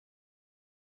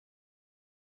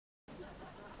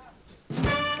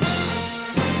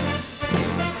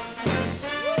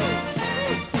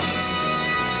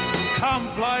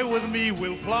fly with me,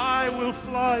 we'll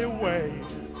fly away.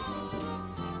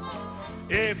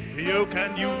 If you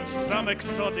can use some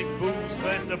exotic booze,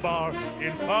 there's a bar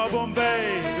in far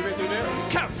Bombay.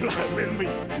 Come fly with me,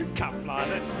 come fly,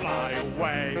 let's fly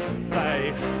away.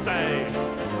 They say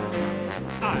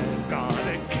I've got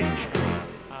a kick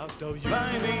out of you.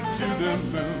 Fly me to the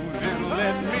moon and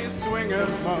let me swing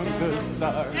among the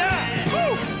stars. Yeah!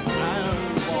 Woo! I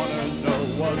wanna know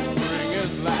what spring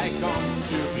is like on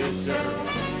Jupiter.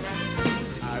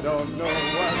 I don't know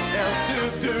what else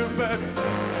to do but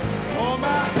hold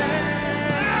my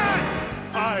hand.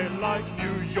 I like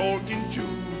New York in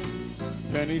June.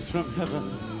 Pennies from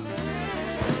heaven.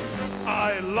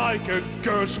 I like a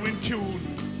Gershwin tune.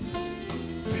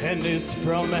 Pennies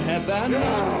from heaven.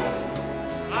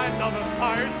 I love a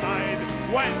fireside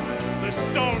when the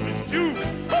storm is due.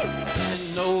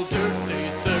 An older day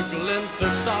circling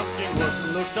so stalking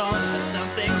was looked on as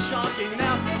something shocking.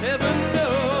 Now heaven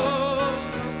knows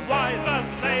Why the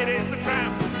ladies a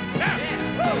tramp.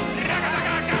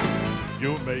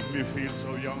 You make me feel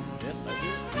so young. yes, I do.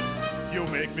 You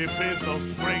make me feel so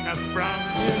spring has sprung.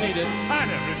 You need it. And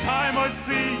every time I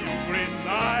see you grin,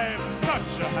 I'm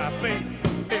such a happy.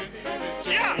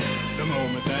 Yeah! The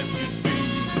moment that you speak,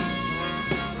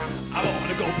 I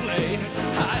wanna go play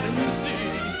hide and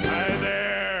seek. Hi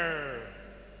there.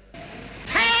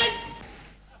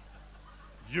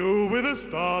 You with the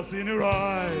stars in your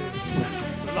eyes.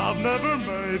 Love never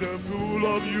made a fool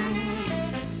of you.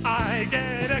 I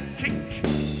get a kick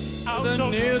out Whether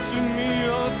of near to me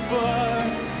or far,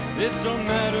 it don't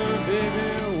matter,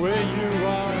 baby, where you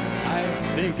are. I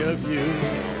think of you.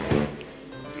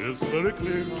 It's very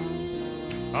clear.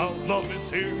 Our love is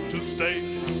here to stay.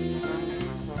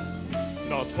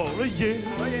 Not for a year,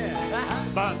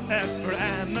 but ever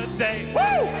and a day.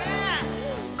 Woo!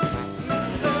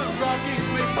 The Rockies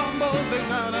may fumble, the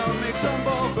Nana may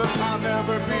tumble, but I'll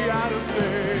never be out of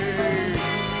state.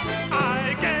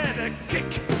 I get a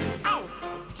kick out.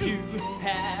 You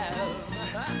have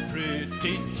pretty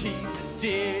teeth,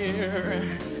 dear,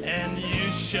 and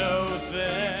you show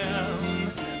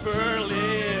them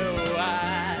pearly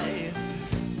white.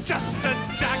 Just a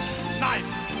jackknife,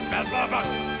 bell rubber,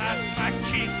 that's my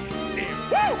key, dear.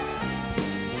 Woo!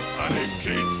 And it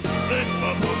keeps it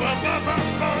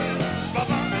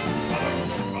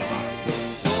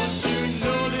Don't you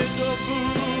know, little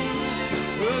fool?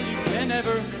 Well, you can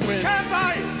never win. Can't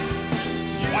I?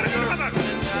 What is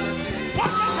happening?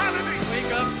 What's happening?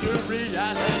 Wake up to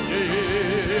reality.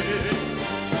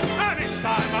 And each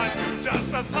time I do,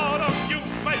 just the thought of you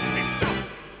makes me stop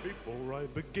before I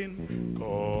begin.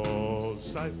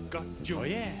 'Cause I've got you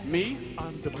Me?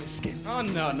 under my skin. Oh,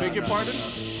 no, no. Beg your pardon?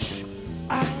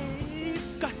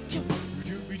 I've got you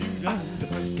under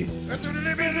my skin. Under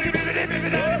my skin.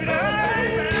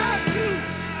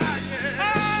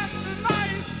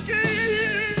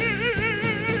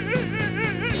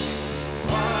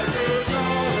 Why you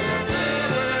know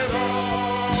it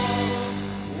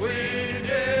all? We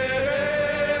did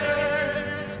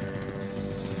it.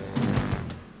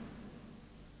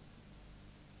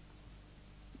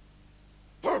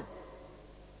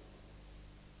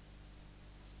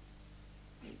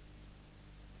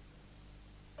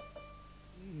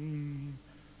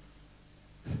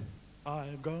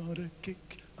 I've got a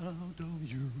kick out of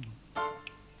you.